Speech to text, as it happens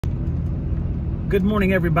Good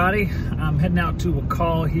morning, everybody. I'm heading out to a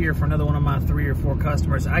call here for another one of my 3 or 4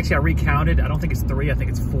 customers. Actually, I recounted. I don't think it's 3, I think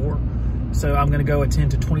it's 4. So I'm gonna go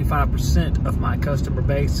attend to 25% of my customer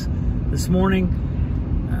base this morning.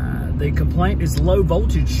 The complaint is low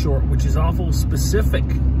voltage short, which is awful specific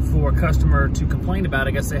for a customer to complain about.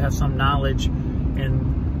 I guess they have some knowledge.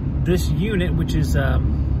 And this unit, which is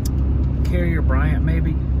Carrier Bryant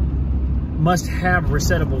maybe, must have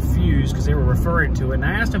resettable fuse because they were referring to it. And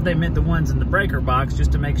I asked if they meant the ones in the breaker box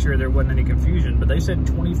just to make sure there wasn't any confusion, but they said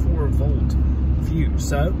 24 volt fuse.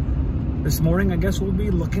 So this morning, I guess we'll be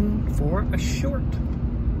looking for a short.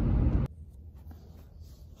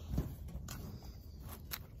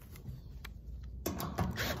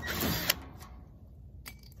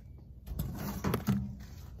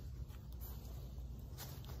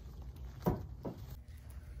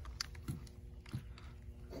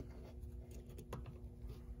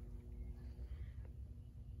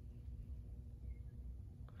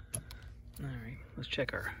 All right, let's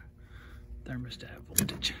check our thermostat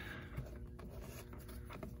voltage.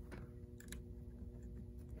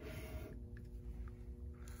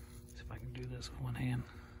 See if I can do this with one hand.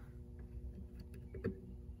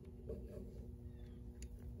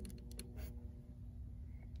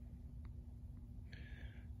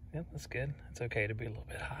 Yep, that's good. It's okay to be a little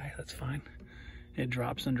bit high, that's fine. It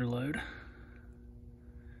drops under load.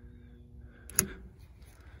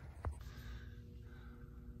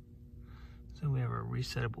 So we have a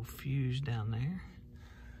resettable fuse down there.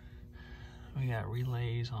 We got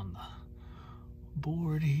relays on the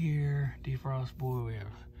board here, defrost board. We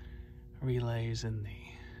have relays in the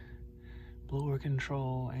blower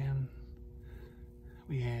control, and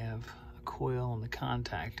we have a coil on the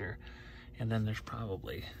contactor. And then there's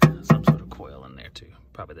probably some sort of coil in there too.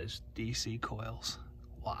 Probably those DC coils.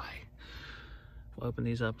 Why? We'll open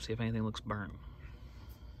these up and see if anything looks burnt.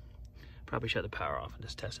 Probably shut the power off and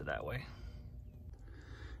just test it that way.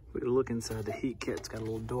 We look inside the heat kit. It's got a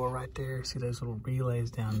little door right there. See those little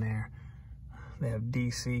relays down there? They have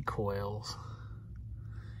DC coils.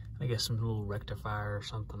 I guess some little rectifier or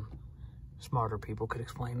something. Smarter people could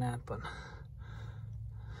explain that, but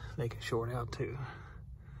they could short out too.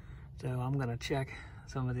 So I'm gonna check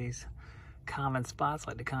some of these common spots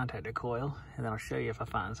like the contactor coil, and then I'll show you if I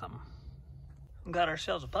find something. We got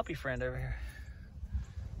ourselves a puppy friend over here.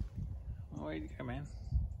 Where you go, man?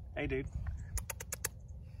 Hey, dude.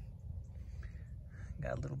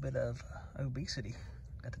 Got a little bit of obesity,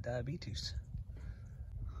 got the diabetes.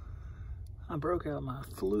 I broke out my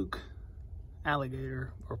Fluke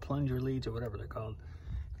alligator or plunger leads or whatever they're called,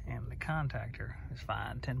 and the contactor is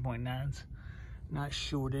fine, 10.9s, not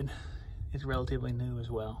shorted. It's relatively new as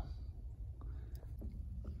well.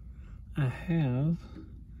 I have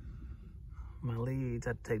my leads. I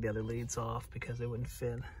had to take the other leads off because they wouldn't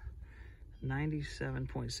fit.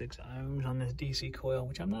 97.6 ohms on this DC coil,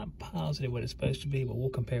 which I'm not positive what it's supposed to be, but we'll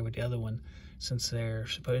compare with the other one since they're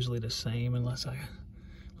supposedly the same. Unless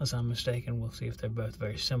I'm mistaken, we'll see if they're both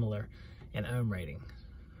very similar in ohm rating.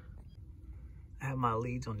 I have my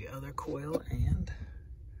leads on the other coil, and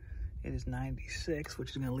it is 96, which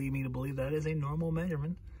is going to lead me to believe that is a normal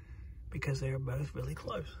measurement because they are both really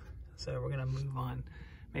close. So we're going to move on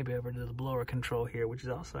maybe over to the blower control here, which is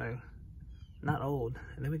also not old,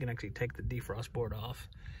 and then we can actually take the defrost board off,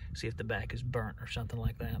 see if the back is burnt or something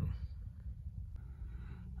like that.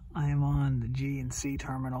 I am on the G and C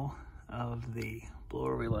terminal of the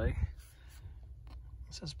blower relay.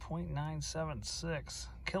 It says 0.976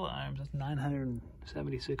 kilo ohms. That's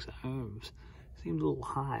 976 ohms. Seems a little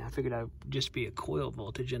high. I figured I'd just be a coil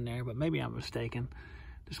voltage in there, but maybe I'm mistaken.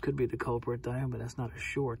 This could be the culprit though, but that's not a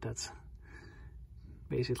short. That's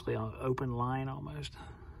basically an open line almost.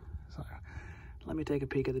 So let me take a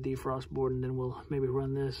peek at the defrost board, and then we'll maybe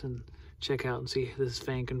run this and check out and see if this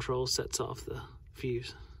fan control sets off the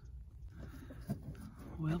fuse.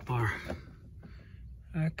 Well,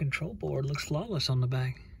 our control board looks flawless on the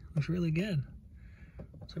back. Looks really good.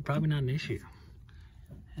 So probably not an issue.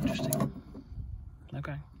 Interesting.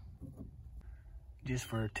 Okay. Just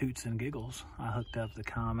for toots and giggles, I hooked up the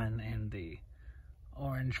common and the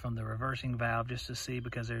orange from the reversing valve just to see,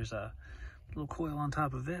 because there's a little coil on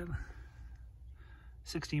top of it.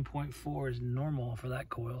 16.4 is normal for that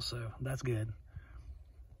coil, so that's good.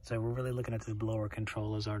 So we're really looking at this blower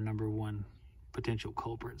control as our #1 potential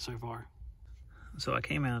culprit so far. So I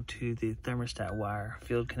came out to the thermostat wire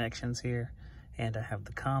field connections here, and I have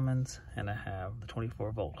the commons and I have the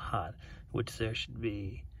 24 volt hot, which there should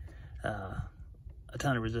be a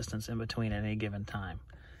ton of resistance in between at any given time,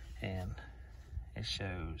 and it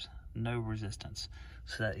shows no resistance,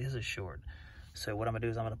 so that is a short. So what I'm gonna do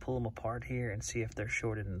is I'm gonna pull them apart here and see if they're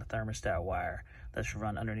shorted in the thermostat wire that's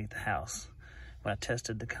run underneath the house. When I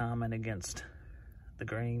tested the common against the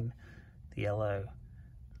green, the yellow,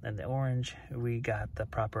 and the orange, we got the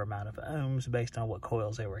proper amount of ohms based on what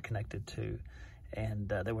coils they were connected to, and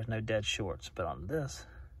there was no dead shorts. But on this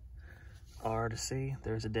R to C,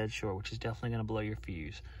 there's a dead short, which is definitely going to blow your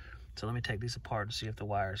fuse. So let me take these apart to see if the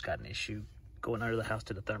wire's got an issue going under the house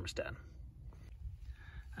to the thermostat.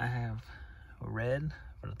 I have red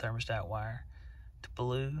for the thermostat wire to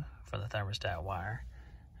blue for the thermostat wire,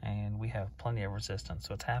 and we have plenty of resistance.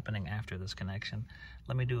 So it's happening after this connection.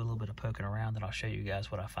 Let me do a little bit of poking around and I'll show you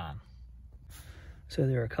guys what I find. So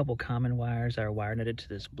there are a couple common wires that are wire netted to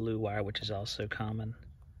this blue wire, which is also common.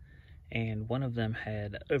 And one of them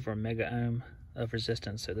had over a mega ohm of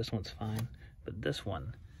resistance, so this one's fine. But this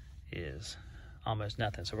one is almost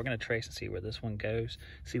nothing. So we're gonna trace and see where this one goes,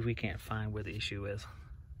 see if we can't find where the issue is.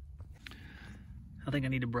 I think I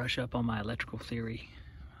need to brush up on my electrical theory.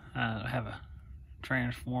 I have a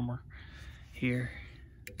transformer here,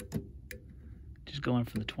 just going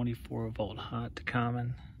from the 24-volt hot to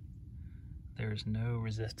common. There's no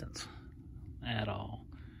resistance at all,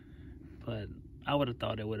 but I would have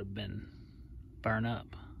thought it would have been burn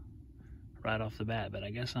up right off the bat, but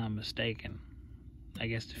I guess I'm mistaken. I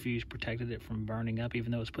guess the fuse protected it from burning up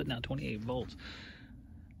even though it's putting out 28 volts.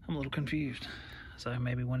 I'm a little confused. So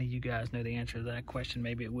maybe one of you guys know the answer to that question.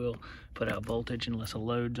 Maybe it will put out voltage unless a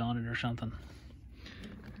load's on it or something.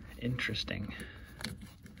 Interesting.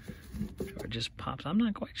 Or it just pops. I'm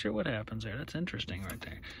not quite sure what happens there. That's interesting right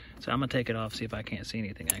there. So I'm gonna take it off, see if I can't see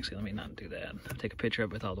anything. Actually, let me not do that. I'll take a picture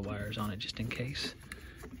of it with all the wires on it just in case.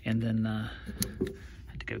 And then I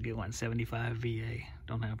had to go get one 75 VA.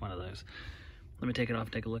 Don't have one of those. Let me take it off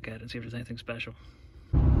and take a look at it and see if there's anything special.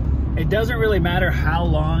 It doesn't really matter how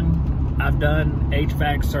long I've done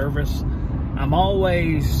HVAC service.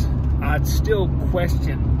 I'd still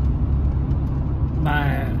question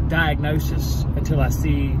my diagnosis until I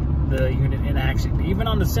see the unit in action. Even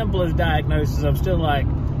on the simplest diagnosis, I'm still like,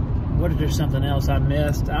 what if there's something else I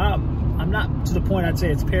missed? I'm not to the point I'd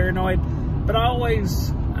say it's paranoid, but I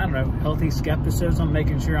don't know, healthy skepticism,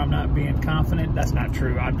 making sure I'm not being confident. That's not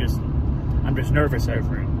true. I'm just nervous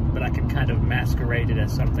over it, but I can kind of masquerade it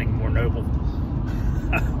as something more noble.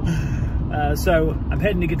 So I'm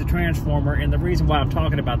heading to get the transformer, and the reason why I'm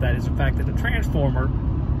talking about that is the fact that the transformer,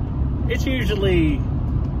 it's usually,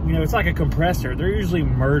 it's like a compressor. They're usually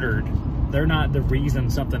murdered. They're not the reason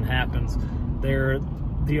something happens. They're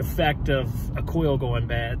the effect of a coil going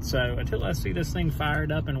bad. So until I see this thing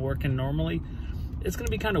fired up and working normally, it's gonna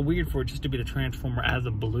be kind of weird for it just to be the transformer out of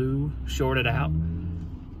the blue, shorted out.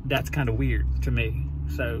 That's kind of weird to me.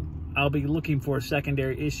 So I'll be looking for a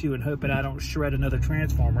secondary issue and hoping I don't shred another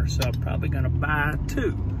transformer. So I'm probably gonna buy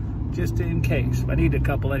two, just in case. I need a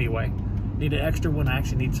couple anyway. Need an extra one. I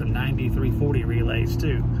actually need some 9340 relays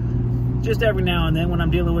too. Just every now and then when I'm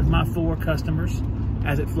dealing with my 4 customers,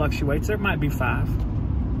 as it fluctuates, there might be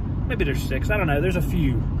 5. Maybe there's 6, I don't know, there's a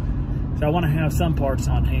few. So I wanna have some parts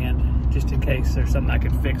on hand, just in case there's something I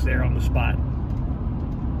can fix there on the spot.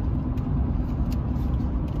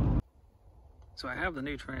 So I have the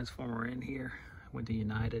new transformer in here with the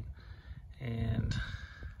United, and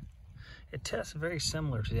it tests very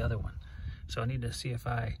similar to the other one. So I need to see if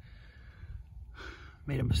I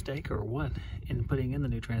made a mistake or what in putting in the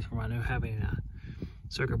new transformer. I know having a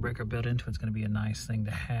circuit breaker built into it's going to be a nice thing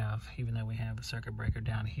to have, even though we have the circuit breaker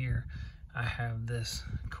down here. I have this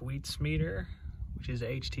Coates meter, which is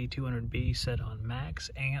HT200B, set on max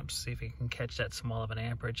amps. See if it can catch that small of an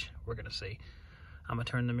amperage. We're going to see. I'm going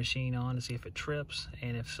to turn the machine on to see if it trips,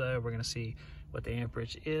 and if so, we're going to see what the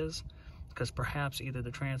amperage is, because perhaps either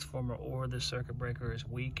the transformer or the circuit breaker is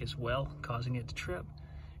weak as well, causing it to trip.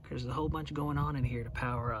 There's a whole bunch going on in here to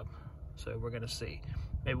power up, so we're going to see.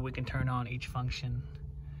 Maybe we can turn on each function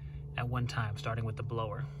at one time, starting with the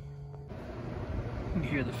blower. You can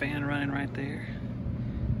hear the fan running right there.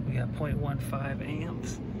 We got 0.15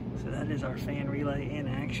 amps, so that is our fan relay in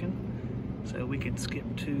action. So we can skip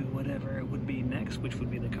to whatever it would be next, which would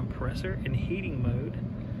be the compressor in heating mode.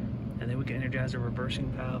 And then we can energize a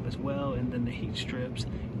reversing valve as well, and then the heat strips,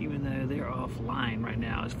 even though they're offline right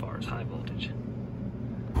now as far as high voltage.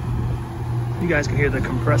 You guys can hear the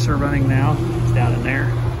compressor running now. It's down in there.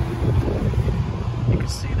 You can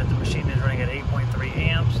see that the machine is running at 8.3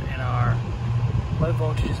 amps, and our low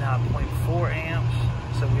voltage is now at 0.4 amps.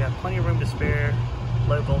 So we have plenty of room to spare,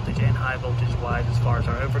 low voltage and high voltage wise, as far as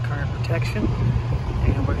our overcurrent protection.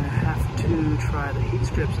 And we're gonna have to try the heat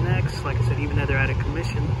strips next. Like I said, even though they're out of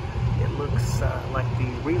commission, it looks like the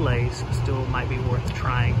relays still might be worth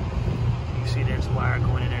trying. You see there's a wire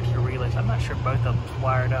going in there to the relays. I'm not sure both of them's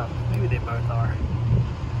wired up. Maybe they both are.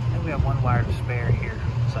 I think we have one wire to spare here,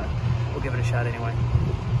 so we'll give it a shot anyway.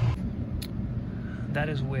 That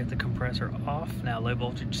is with the compressor off. Now low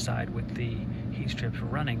voltage side with the heat strips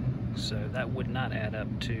running, so that would not add up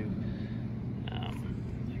to,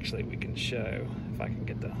 actually we can show, if I can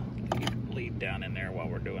get the lead down in there while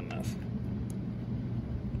we're doing this.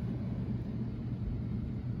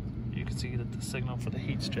 You can see that the signal for the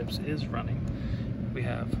heat strips is running. We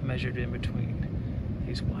have measured in between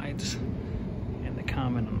these whites and the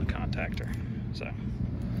common on the contactor. So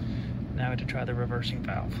now we have to try the reversing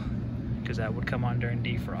valve, because that would come on during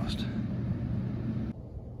defrost.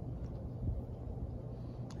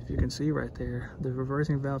 If you can see right there, the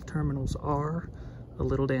reversing valve terminals are a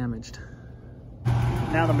little damaged.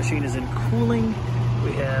 Now the machine is in cooling.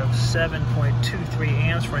 We have 7.23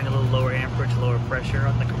 amps, running a little lower amperage, lower pressure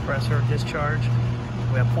on the compressor discharge.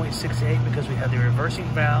 We have 0.68 because we have the reversing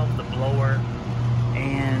valve, the blower,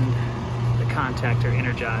 and the contactor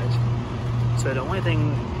energized. So the only thing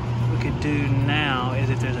we could do now is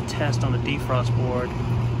if there's a test on the defrost board,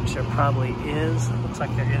 which there probably is. Looks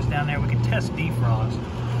like there is down there. We can test defrost,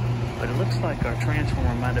 but it looks like our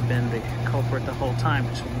transformer might have been the culprit the whole time.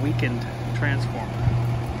 It's a weakened transformer.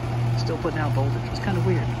 Still putting out voltage. It's kind of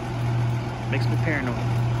weird. Makes me paranoid.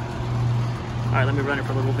 All right, let me run it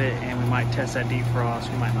for a little bit and we might test that defrost,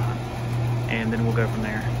 we might not. And then we'll go from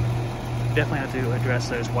there. Definitely have to address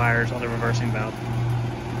those wires on the reversing valve.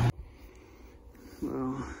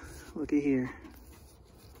 Well, looky here.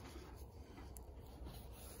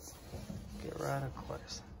 Get right up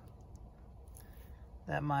close.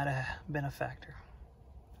 That might have been a factor.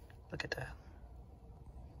 Look at that.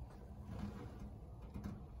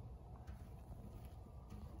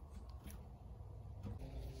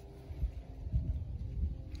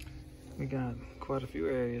 We got quite a few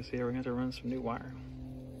areas here. We're gonna have to run some new wire.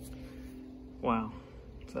 Wow,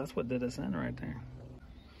 so that's what did us in right there.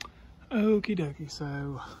 Okie dokie,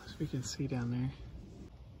 so as we can see down there,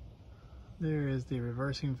 there is the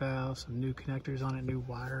reversing valve, some new connectors on it, new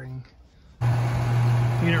wiring.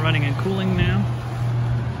 Unit running and cooling now.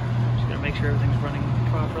 Just gonna make sure everything's running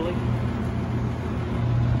properly.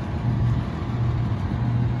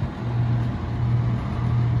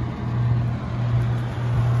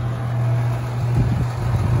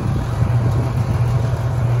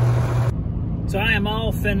 So I am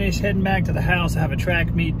all finished, heading back to the house. I have a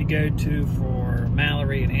track meet to go to for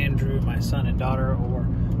Mallory and Andrew, my son and daughter, or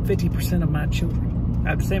 50% of my children.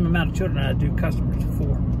 I have the same amount of children I do customers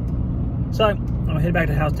for. So I'm gonna head back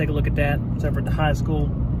to the house, take a look at that. It's over at the high school.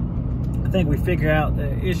 I think we figured out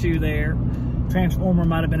the issue there. Transformer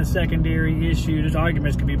might have been a secondary issue. There's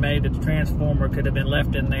arguments could be made that the transformer could have been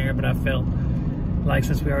left in there, but I felt like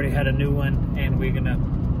since we already had a new one and we're gonna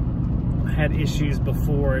had issues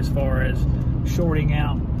before as far as shorting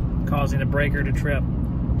out, causing the breaker to trip,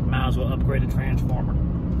 might as well upgrade the transformer.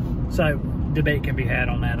 So debate can be had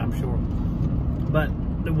on that, I'm sure. But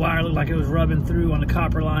the wire looked like it was rubbing through on the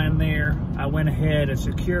copper line there. I went ahead and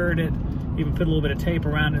secured it, even put a little bit of tape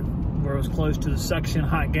around it where it was close to the suction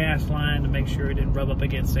hot gas line to make sure it didn't rub up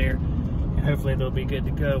against there. And hopefully they'll be good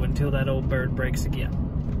to go until that old bird breaks again.